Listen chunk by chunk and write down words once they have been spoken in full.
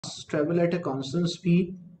travel at a constant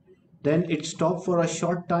speed, then it stop for a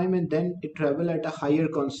short time, and then it travel at a higher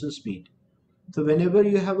constant speed. So whenever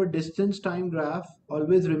you have a distance time graph,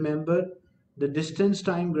 always remember the distance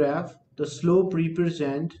time graph, the slope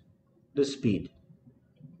represent the speed.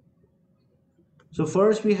 So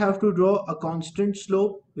first we have to draw a constant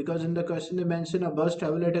slope, because in the question they mention a bus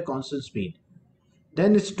travel at a constant speed.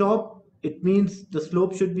 Then stop, it means the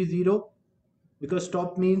slope should be 0, because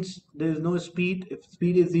stop means there is no speed. If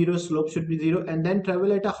speed is 0, slope should be 0. And then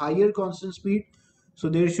travel at a higher constant speed, so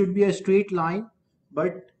there should be a straight line,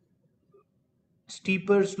 but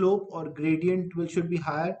steeper slope or gradient should be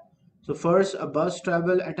higher. So first a bus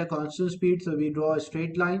travel at a constant speed, so we draw a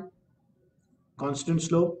straight line, constant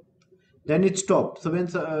slope. Then it stopped. So when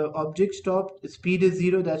the object stopped, speed is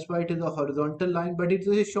 0, that's why it is a horizontal line, but it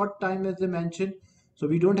is a short time as they mentioned, so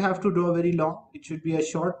we don't have to draw very long, it should be a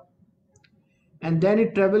short. And then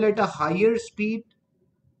it travel at a higher speed,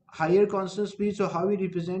 higher constant speed. So how we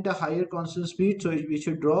represent a higher constant speed? So we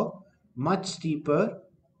should draw much steeper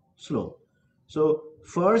slope. So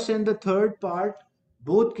first and the third part,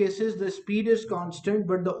 both cases the speed is constant,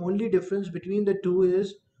 but the only difference between the two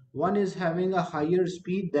is one is having a higher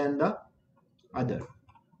speed than the other.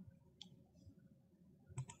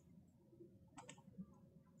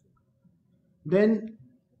 Then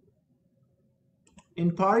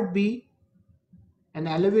in part B, an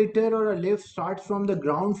elevator or a lift starts from the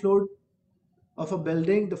ground floor of a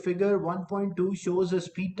building. The figure 1.2 shows a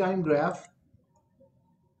speed time graph.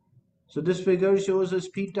 So this figure shows a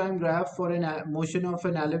speed time graph for a motion of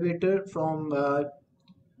an elevator from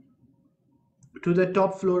to the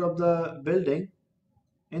top floor of the building.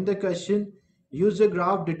 In the question, use the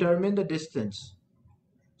graph, determine the distance.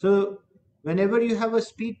 So whenever you have a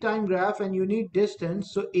speed time graph and you need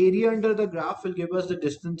distance, so area under the graph will give us the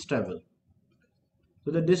distance travel. So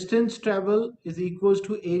the distance travel is equals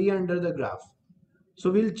to area under the graph. So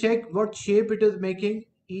we'll check what shape it is making.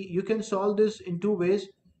 You can solve this in two ways.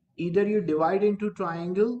 Either you divide into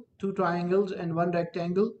two triangles and one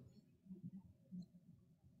rectangle.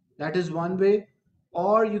 That is one way.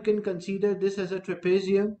 Or you can consider this as a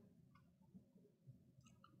trapezium.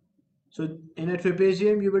 So in a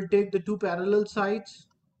trapezium, you will take the two parallel sides.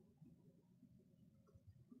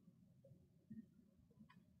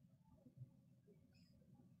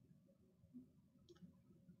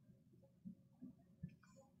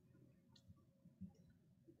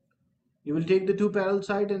 You will take the two parallel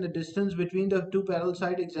sides and the distance between the two parallel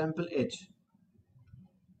sides, example h.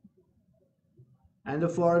 And the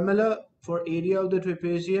formula for area of the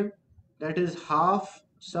trapezium, that is half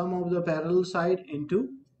sum of the parallel side into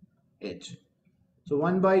h. So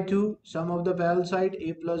 1 by 2 sum of the parallel side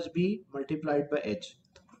a plus b multiplied by h.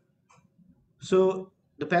 So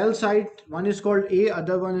the parallel side, one is called a,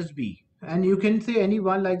 other one is b. And you can say any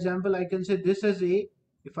one. Like example, I can say this as a.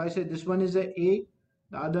 If I say this one is a,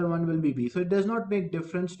 the other one will be b. So it does not make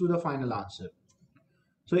difference to the final answer.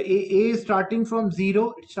 So a is starting from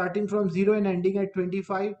 0, it's starting from 0 and ending at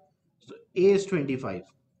 25. So a is 25.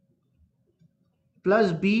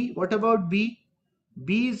 Plus b, what about b?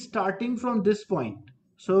 B is starting from this point.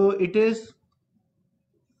 So it is,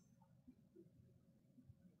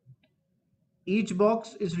 each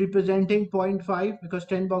box is representing 0.5, because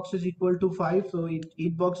 10 boxes equal to 5. So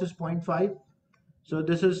each box is 0.5. So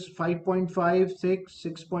this is 5.5, 6,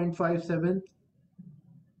 6.57.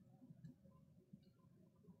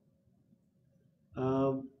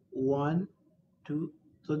 1, 2.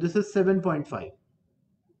 So this is 7.5.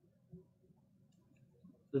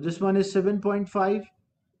 So this one is 7.5,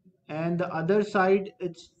 and the other side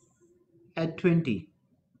it's at 20.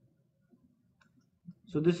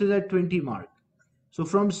 So this is at 20 mark. So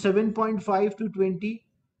from 7.5 to 20,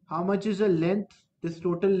 how much is the length? This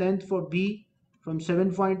total length for B from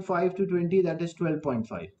 7.5 to 20, that is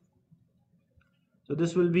 12.5. So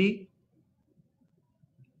this will be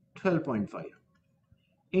 12.5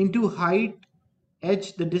 into height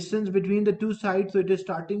h, the distance between the two sides. So it is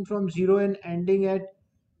starting from 0 and ending at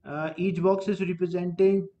each box is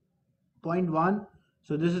representing 0.1.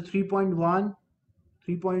 So this is 3.1,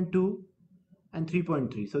 3.2 and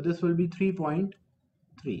 3.3. So this will be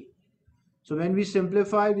 3.3. So when we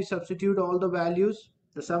simplify, we substitute all the values.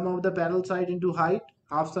 The sum of the parallel side into height,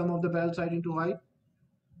 half sum of the parallel side into height,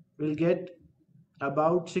 will get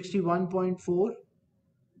about 61.4,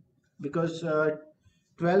 because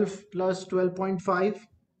 12 plus 12.5,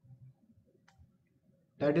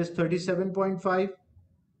 that is 37.5.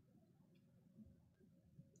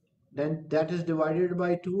 Then that is divided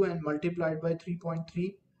by 2 and multiplied by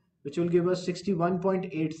 3.3, which will give us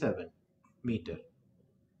 61.87 meter.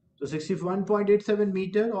 So 61.87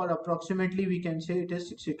 meter, or approximately we can say it is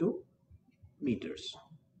 62 meters.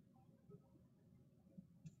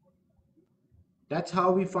 That's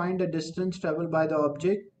how we find the distance traveled by the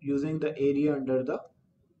object using the area under the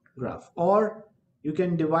graph. Or you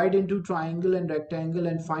can divide into triangle and rectangle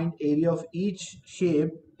and find area of each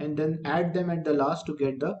shape and then add them at the last to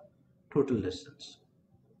get the total distance.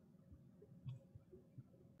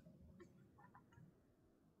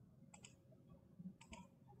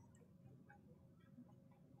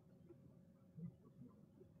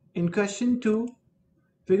 In question 2,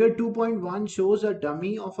 figure 2.1 shows a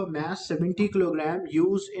dummy of a mass 70 kg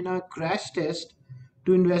used in a crash test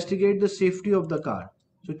to investigate the safety of the car.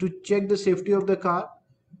 So to check the safety of the car,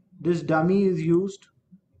 this dummy is used.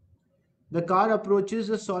 The car approaches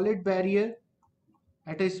a solid barrier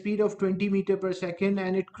at a speed of 20 meter per second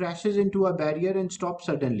and it crashes into a barrier and stops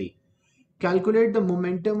suddenly. Calculate the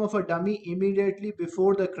momentum of a dummy immediately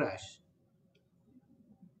before the crash.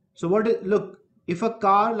 So look, if a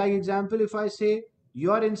car, like example, if I say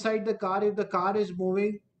you are inside the car, if the car is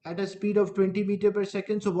moving at a speed of 20 meter per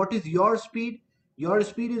second, so what is your speed? Your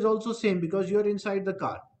speed is also same because you are inside the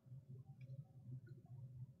car.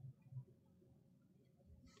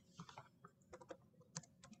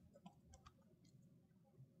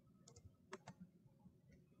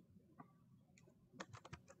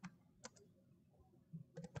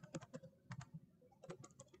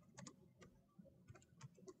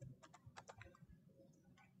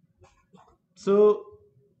 So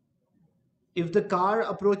if the car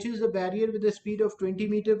approaches the barrier with a speed of 20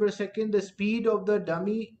 meter per second, the speed of the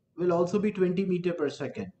dummy will also be 20 meter per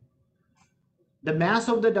second. The mass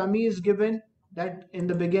of the dummy is given, that in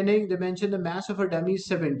the beginning they mentioned the mass of a dummy is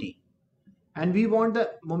 70. And we want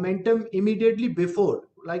the momentum immediately before,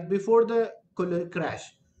 like before the crash.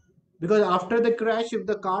 Because after the crash, if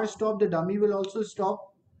the car stops, the dummy will also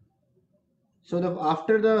stop. So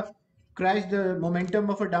after the crash, the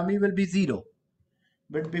momentum of a dummy will be 0.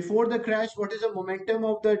 But before the crash, what is the momentum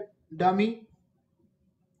of the dummy?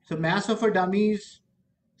 So mass of a dummy is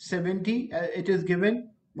 70. It is given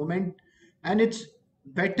moment, and it's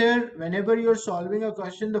better whenever you're solving a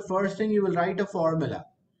question, the first thing you will write a formula.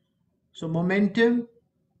 So momentum,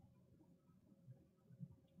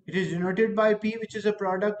 it is denoted by P, which is a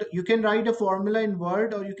product. You can write a formula in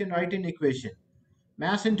word or you can write an equation.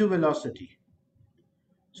 Mass into velocity.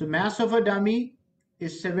 So mass of a dummy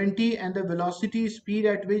is 70 and the velocity speed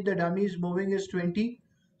at which the dummy is moving is 20.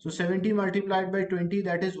 So 70 multiplied by 20,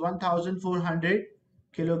 that is 1400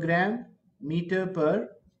 kilogram meter per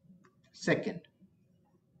second.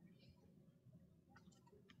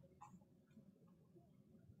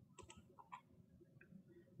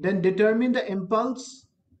 Then determine the impulse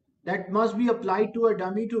that must be applied to a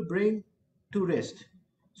dummy to bring to rest.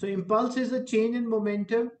 So impulse is a change in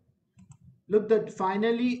momentum. Look, that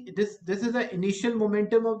finally this is the initial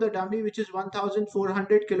momentum of the dummy, which is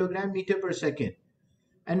 1400 kilogram meter per second.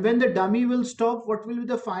 And when the dummy will stop, what will be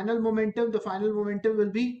the final momentum? The final momentum will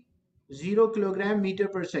be 0 kilogram meter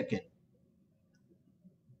per second.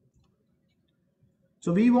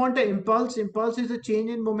 So we want an impulse. Impulse is a change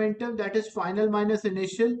in momentum, that is final minus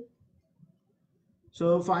initial.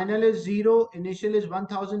 So final is 0, initial is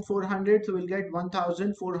 1400, so we'll get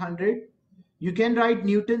 1400. You can write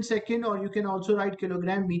Newton second or you can also write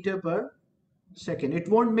kilogram meter per second. It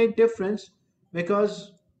won't make difference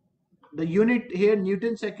because the unit here,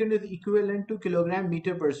 Newton second, is equivalent to kilogram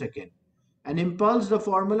meter per second. And impulse, the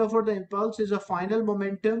formula for the impulse is a final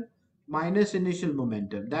momentum minus initial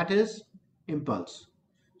momentum. That is impulse.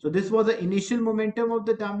 So this was the initial momentum of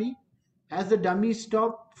the dummy. As the dummy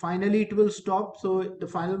stopped, finally it will stop. So the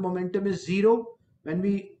final momentum is 0. When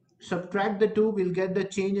we subtract the two, we'll get the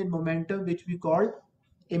change in momentum, which we call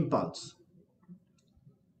impulse.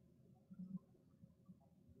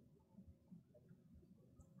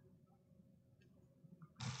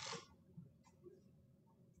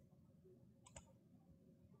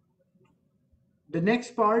 The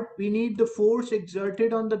next part, we need the force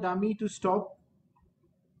exerted on the dummy to stop,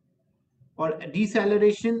 or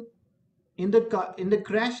deceleration. In the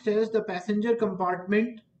crash test, the passenger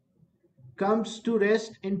compartment comes to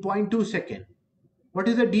rest in 0.2 second. What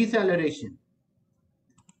is the deceleration?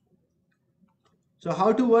 So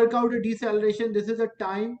how to work out a deceleration? This is a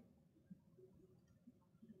time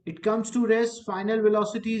it comes to rest, final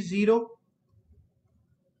velocity is 0.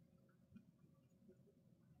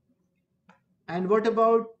 And what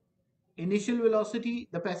about initial velocity?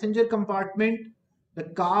 The passenger compartment, the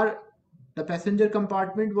passenger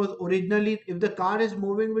compartment was originally, if the car is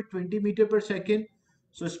moving with 20 meter per second,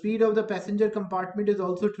 so speed of the passenger compartment is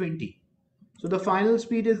also 20. So the final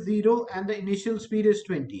speed is 0 and the initial speed is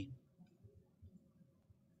 20.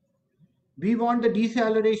 We want the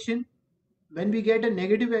deceleration. When we get a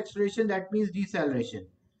negative acceleration, that means deceleration,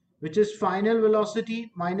 which is final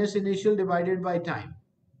velocity minus initial divided by time.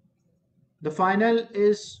 The final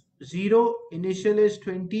is 0, initial is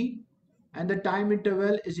 20, and the time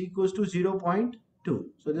interval is equals to 0.2.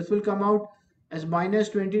 So this will come out as minus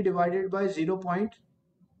 20 divided by 0.2.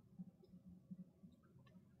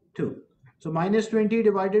 So minus 20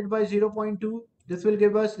 divided by 0.2, this will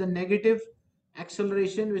give us the negative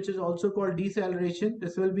acceleration, which is also called deceleration.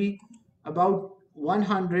 This will be about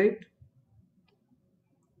 100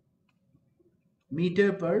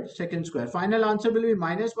 meter per second square. Final answer will be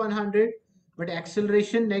minus 100, but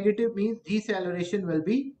acceleration negative means deceleration will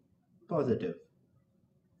be positive.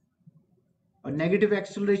 A negative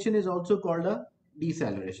acceleration is also called a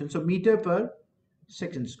deceleration. So meter per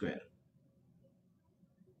second square.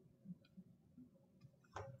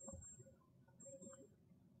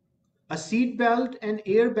 A seat belt and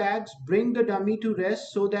airbags bring the dummy to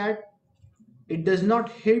rest so that it does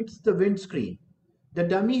not hit the windscreen. The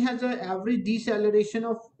dummy has an average deceleration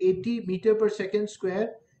of 80 meter per second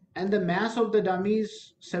square and the mass of the dummy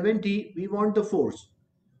is 70. We want the force.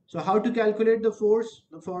 So how to calculate the force?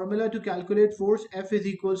 The formula to calculate force, F is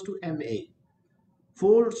equals to ma.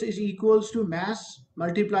 Force is equals to mass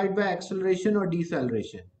multiplied by acceleration or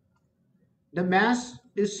deceleration. The mass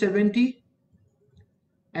is 70,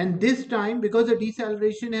 and this time because the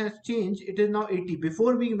deceleration has changed, it is now 80.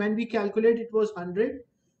 Before when we calculate it was 100,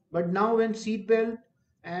 but now when seat belt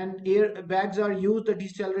and air bags are used, the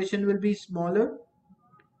deceleration will be smaller.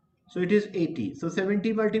 So it is 80. So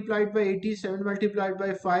 70 multiplied by 80, 7 multiplied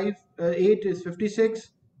by 8 is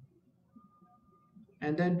 56.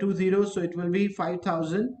 And then 2 zeros, so it will be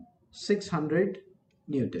 5,600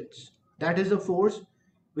 newtons. That is the force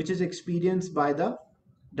which is experienced by the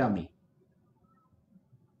dummy.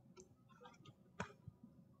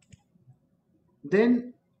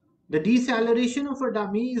 Then the deceleration of a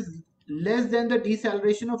dummy is less than the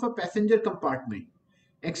deceleration of a passenger compartment.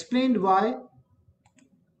 Explained why.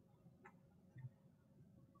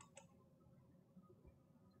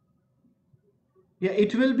 Yeah,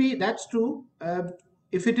 it will be, that's true.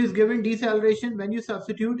 If it is given deceleration, when you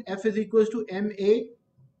substitute F is equals to ma,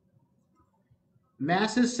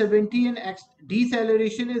 mass is 70 and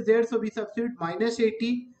deceleration is there, so we substitute minus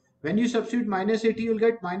 80. When you substitute minus 80, you'll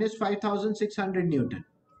get minus 5,600 Newton.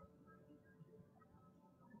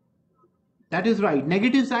 That is right.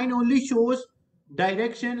 Negative sign only shows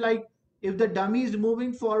direction, like if the dummy is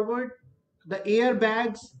moving forward, the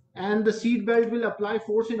airbags and the seat belt will apply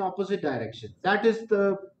force in opposite direction. That is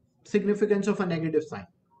the significance of a negative sign.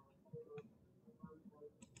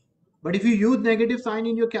 But if you use negative sign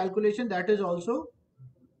in your calculation, that is also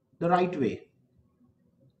the right way.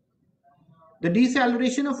 The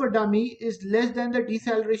deceleration of a dummy is less than the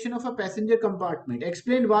deceleration of a passenger compartment.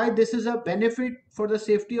 Explain why this is a benefit for the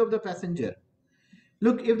safety of the passenger.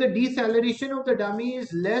 Look, if the deceleration of the dummy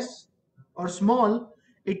is less or small,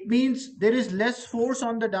 it means there is less force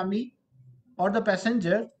on the dummy or the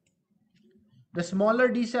passenger. The smaller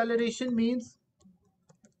deceleration means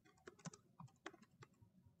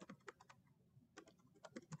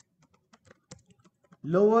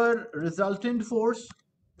lower resultant force.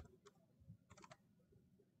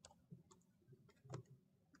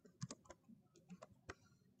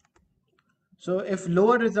 So if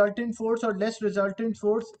lower resultant force or less resultant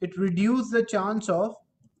force, it reduces the chance of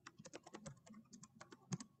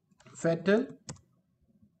fatal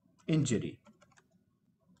injury.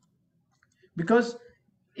 Because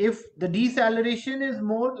if the deceleration is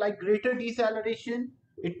more, like greater deceleration,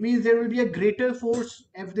 it means there will be a greater force.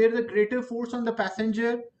 If there is a greater force on the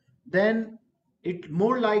passenger, then it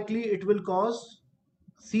more likely it will cause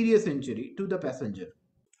serious injury to the passenger.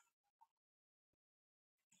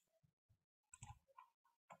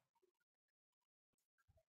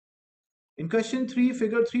 In question 3,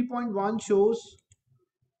 figure 3.1 shows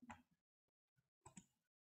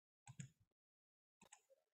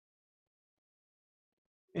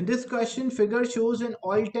in this question, figure shows an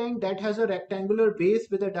oil tank that has a rectangular base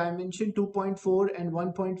with a dimension 2.4 and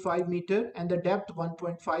 1.5 meter and the depth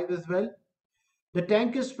 1.5 as well. The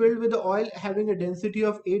tank is filled with the oil having a density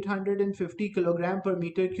of 850 kilogram per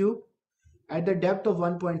meter cube at the depth of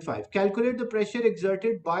 1.5. Calculate the pressure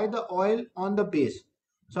exerted by the oil on the base.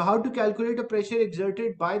 So how to calculate the pressure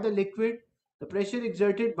exerted by the liquid? The pressure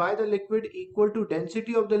exerted by the liquid equal to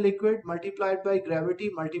density of the liquid multiplied by gravity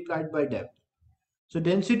multiplied by depth. So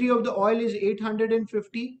density of the oil is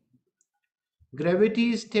 850,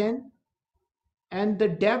 gravity is 10, and the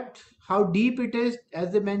depth, how deep it is,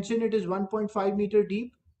 as they mentioned, it is 1.5 meter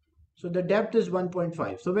deep. So the depth is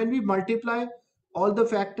 1.5. So when we multiply all the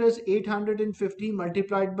factors, 850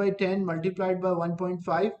 multiplied by 10 multiplied by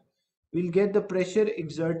 1.5, we'll get the pressure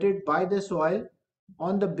exerted by the soil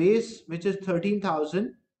on the base, which is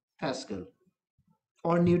 13,000 Pascal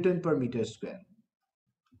or Newton per meter square.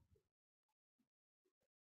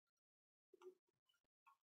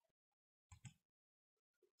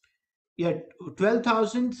 Yeah,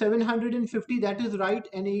 12,750, that is right.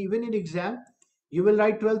 And even in exam, you will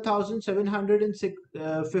write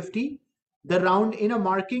 12,750. The round in a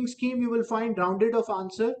marking scheme, you will find rounded off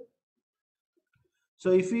answer.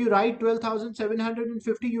 So if you write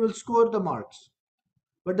 12,750, you will score the marks.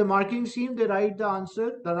 But the marking scheme, they write the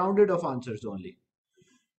answer, the rounded off answers only.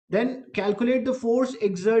 Then calculate the force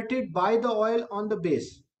exerted by the oil on the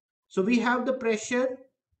base. So we have the pressure.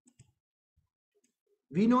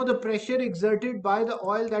 We know the pressure exerted by the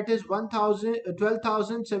oil, that is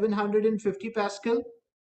 12,750 Pascal.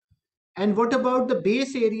 And what about the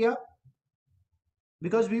base area?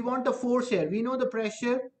 Because we want the force here. We know the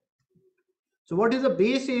pressure. So what is the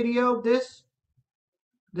base area of this?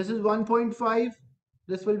 This is 1.5.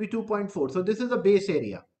 This will be 2.4. So this is the base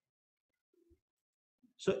area.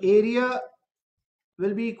 So area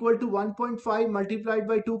will be equal to 1.5 multiplied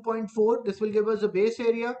by 2.4. This will give us the base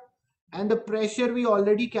area. And the pressure we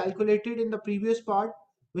already calculated in the previous part,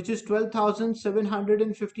 which is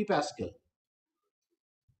 12,750 Pascal.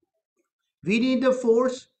 We need the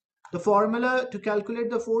force. The formula to calculate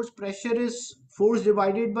the force, pressure is force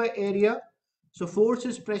divided by area. So force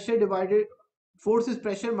is pressure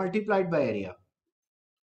multiplied by area.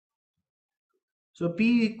 So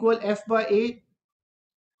P equal F by A,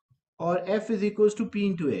 or F is equals to P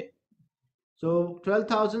into A. So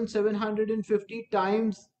 12,750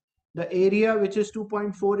 times the area, which is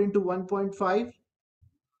 2.4 into 1.5.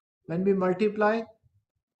 When we multiply,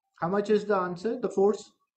 how much is the answer, the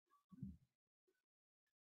force?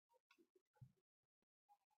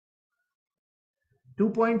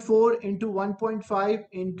 2.4 into 1.5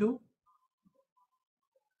 into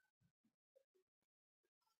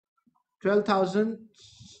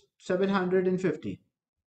 12,750.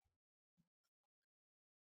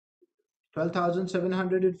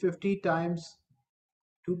 12,750 times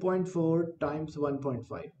 2.4 times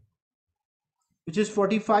 1.5, which is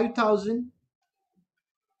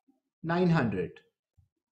 45,900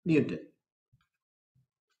 Newton.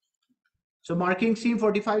 So marking scheme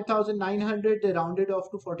 45,900, they rounded off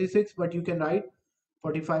to 46, but you can write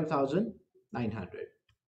 45,900.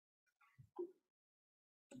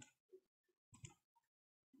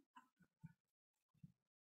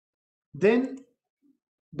 Then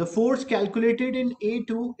the force calculated in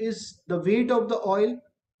A2 is the weight of the oil.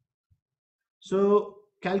 So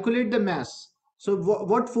calculate the mass. So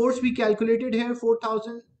what force we calculated here?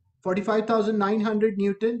 45,900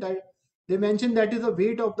 Newton. That they mentioned that is the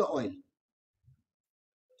weight of the oil.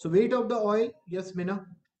 So weight of the oil, yes, Mina.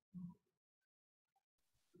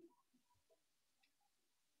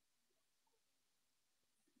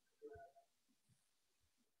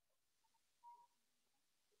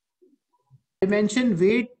 They mentioned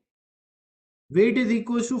weight is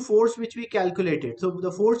equals to force which we calculated. So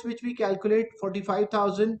the force which we calculate,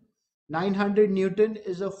 45,900 Newton,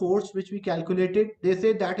 is a force which we calculated. They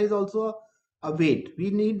say that is also a weight. We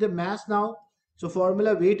need the mass now. So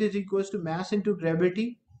formula, weight is equals to mass into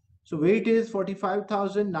gravity. So weight is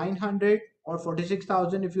 45,900 or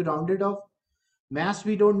 46,000 if you round it off. Mass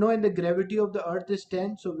we don't know, and the gravity of the earth is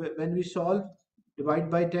 10. So when we solve,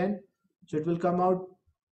 divide by 10. So it will come out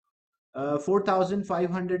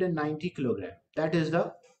 4,590 kilogram. That is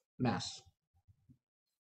the mass.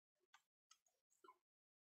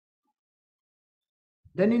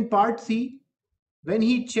 Then in part C, when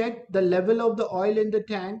he checked the level of the oil in the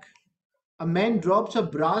tank, a man drops a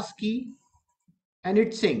brass key and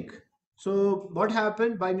it sink. So what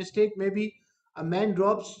happened? By mistake, maybe a man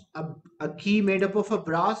drops a key made up of a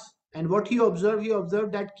brass, and what he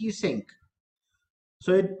observed that key sink.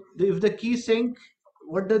 So if the key sink,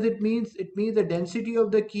 what does it mean? It means the density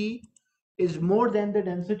of the key is more than the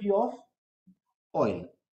density of oil.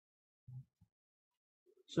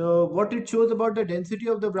 So what it shows about the density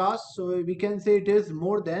of the brass, so we can say it is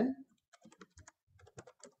more than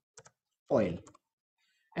oil.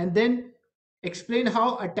 And then explain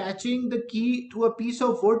how attaching the key to a piece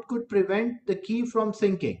of wood could prevent the key from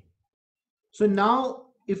sinking. So now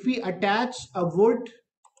if we attach a wood,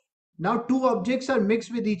 now two objects are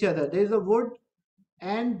mixed with each other. There is a wood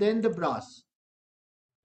and then the brass.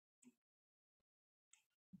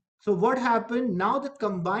 So what happened? Now the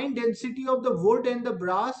combined density of the wood and the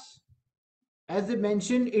brass as they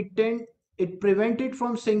mentioned, it prevent it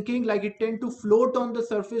from sinking, like it tend to float on the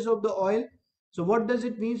surface of the oil. So what does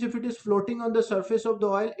it mean if it is floating on the surface of the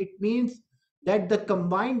oil? It means that the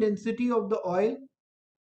combined density of the oil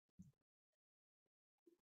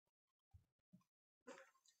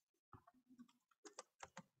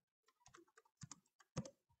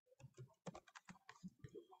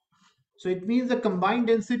so it means the combined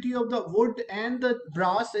density of the wood and the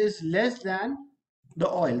brass is less than the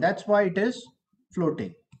oil. That's why it is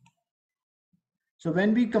floating. So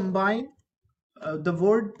when we combine the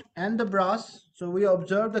wood and the brass, so we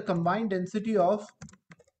observe the combined density of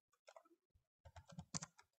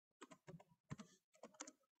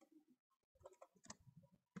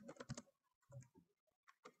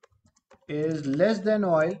is less than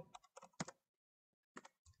oil,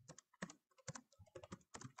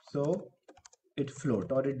 so it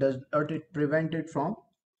float, or it does, or it prevent it from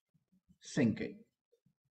sinking.